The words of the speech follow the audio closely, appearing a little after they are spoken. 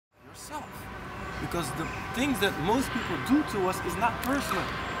yourself. Because the things that most people do to us is not personal.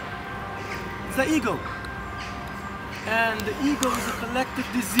 It's the ego. And the ego is a collective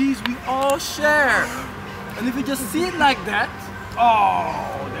disease we all share. And if you just see it like that,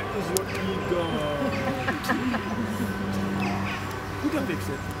 oh, that is your ego. You can fix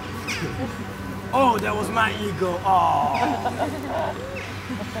it. Oh, that was my ego. Oh.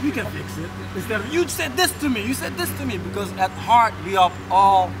 We can fix it. Instead of, you said this to me, you said this to me. Because at heart, we are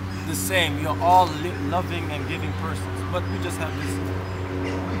all the same. We are all loving and giving persons. But we just have this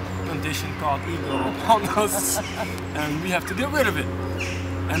condition called ego upon us. And we have to get rid of it.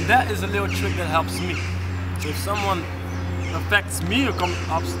 And that is a little trick that helps me. So if someone affects me or comes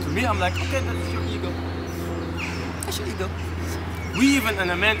up to me, I'm like, okay, that's your ego. That's your ego. We even in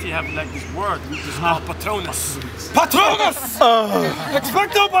Amenti have like this word, which is called patronus. Patronus!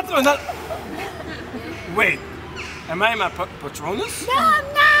 Expecto patronus! Wait, am I in my patronus? No, I'm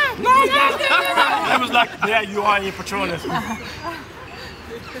not! No, I was like, yeah, you are in your patronus.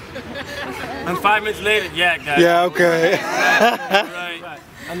 And 5 minutes later, yeah, guys. Yeah, okay. Right.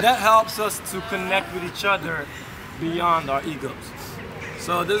 And that helps us to connect with each other beyond our egos.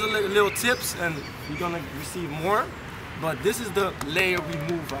 So there's a little tips, and you're gonna receive more. But this is the layer we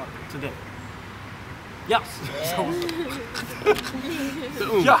move out today. Yes. Yes.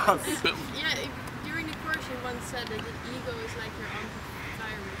 Yeah, during the course you once said that the ego is like your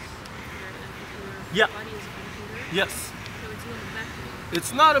virus, and your body is a computer. Yes. So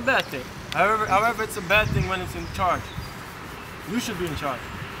it's not a bad thing. It's not a bad thing. However, it's a bad thing when it's in charge. You should be in charge.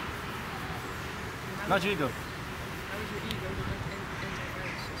 Not your ego. How is your ego the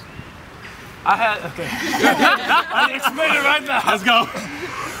antivirus system? Okay. I'll explain it right now. Let's go.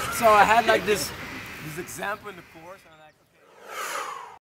 So I had like this example in the course. And